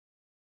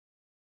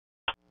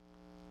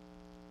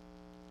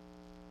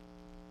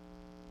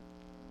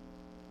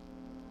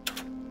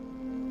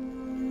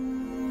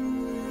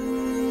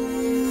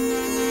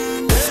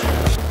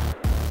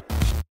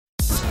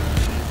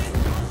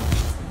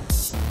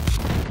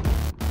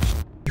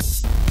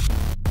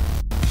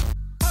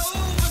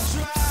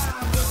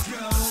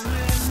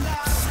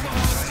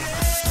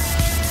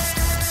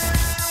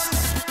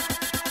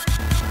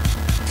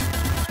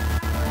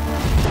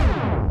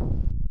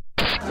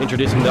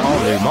Introducing the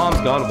all-new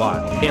Mom's Gone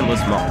Wild, Endless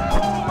Mom.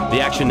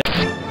 The action.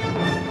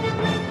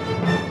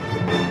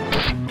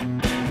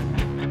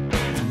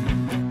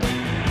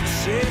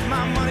 Save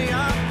my money,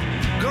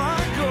 I'm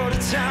gonna go to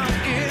town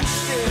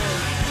instead.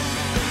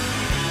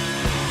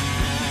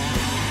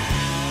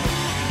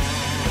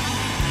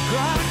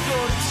 Gonna go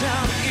to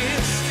town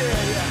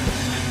instead, yeah.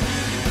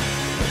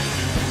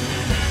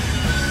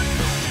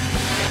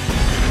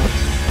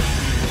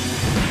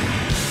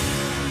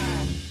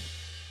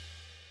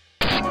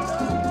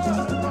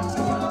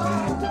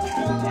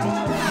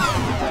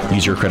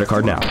 Use your credit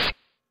card now.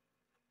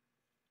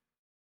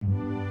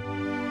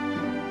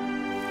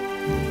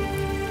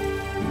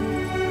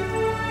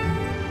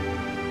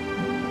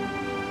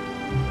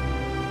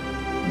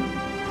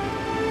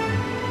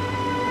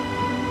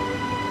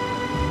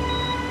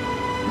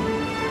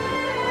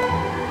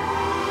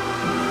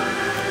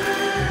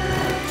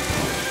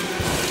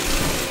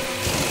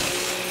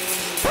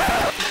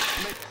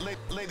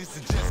 Ladies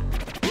and gentlemen,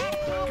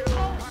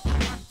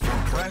 for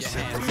press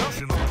and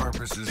promotional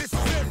purposes.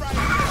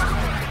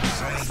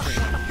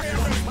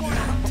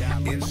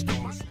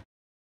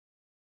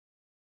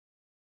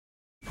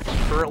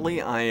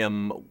 Currently, I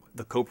am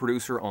the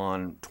co-producer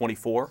on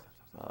 24,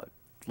 a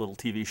little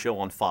TV show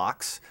on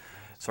Fox.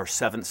 It's our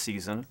 7th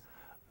season.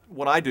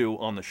 What I do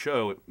on the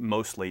show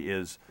mostly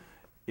is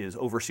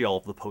oversee all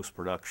of the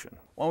post-production.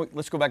 Well,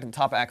 let's go back to the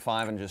top of Act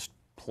 5 and just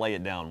play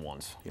it down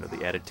once. You know,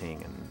 the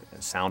editing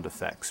and sound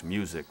effects,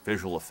 music,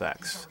 visual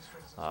effects,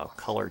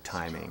 color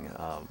timing,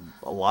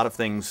 a lot of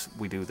things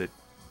we do that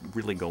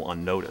really go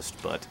unnoticed,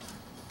 but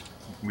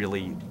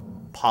really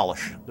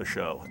polish the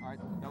show.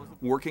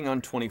 Working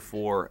on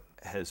 24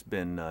 has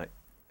been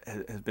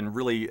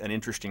really an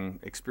interesting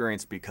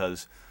experience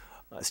because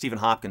Stephen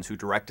Hopkins, who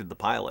directed the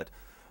pilot,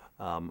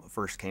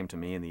 first came to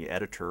me and the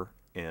editor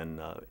in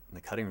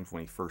the cutting room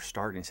when he first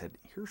started, and he said,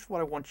 "Here's what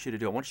I want you to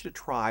do. I want you to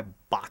try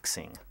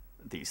boxing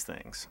these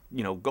things.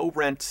 You know, go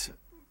rent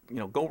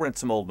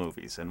some old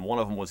movies." And one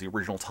of them was the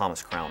original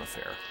Thomas Crown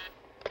Affair.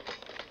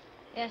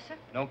 Yes, sir?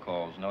 No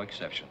calls, no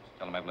exceptions.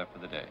 Tell them I've left for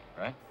the day,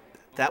 right?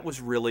 That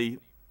was really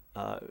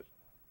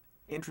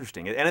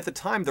interesting. And at the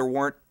time, there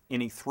weren't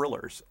any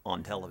thrillers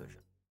on television.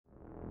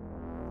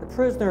 The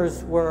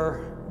prisoners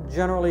were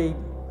generally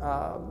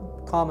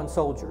common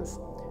soldiers,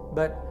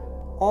 but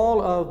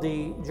all of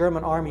the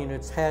German army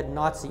units had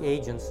Nazi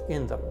agents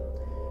in them.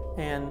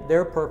 And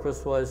their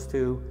purpose was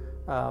to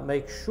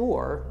make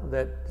sure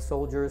that the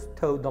soldiers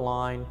towed the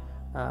line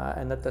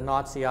and that the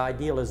Nazi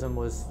idealism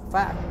was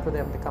fact for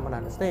them to come and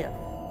understand.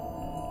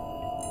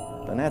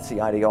 The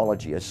Nazi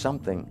ideology is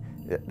something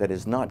that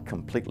is not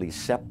completely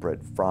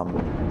separate from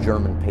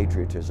German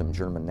patriotism,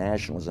 German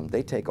nationalism.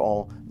 They take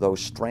all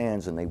those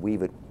strands and they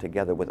weave it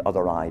together with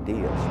other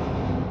ideas.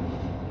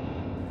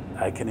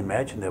 I can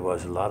imagine there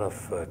was a lot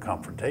of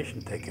confrontation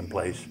taking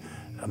place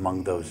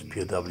among those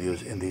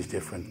POWs in these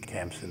different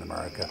camps in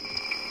America.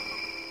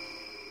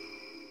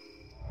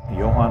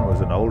 Johann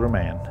was an older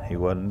man. He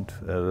wasn't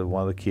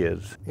one of the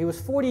kids. He was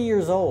 40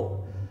 years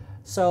old,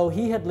 so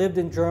he had lived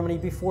in Germany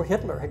before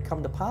Hitler had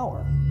come to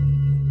power.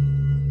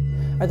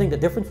 I think the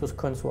difference with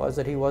Kunz was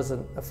that he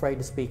wasn't afraid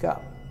to speak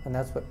up, and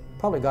that's what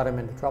probably got him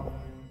into trouble.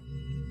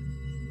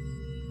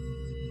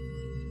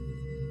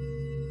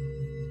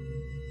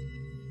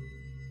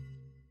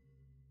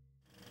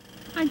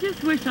 I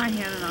just wish I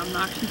had an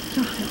obnoxious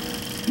child.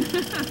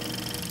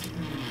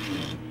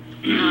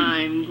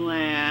 I'm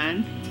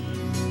glad.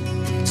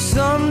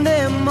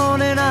 Sunday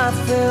morning I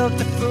felt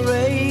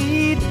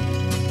afraid.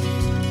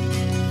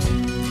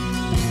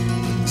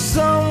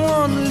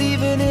 Someone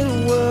leaving in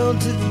the world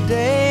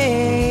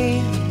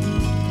today.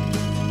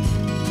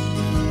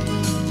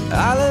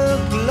 I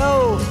looked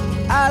low,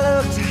 I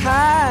looked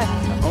high, I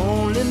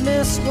only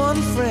miss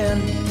one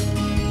friend.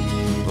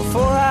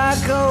 Before I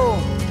go,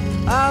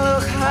 I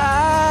look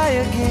high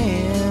again.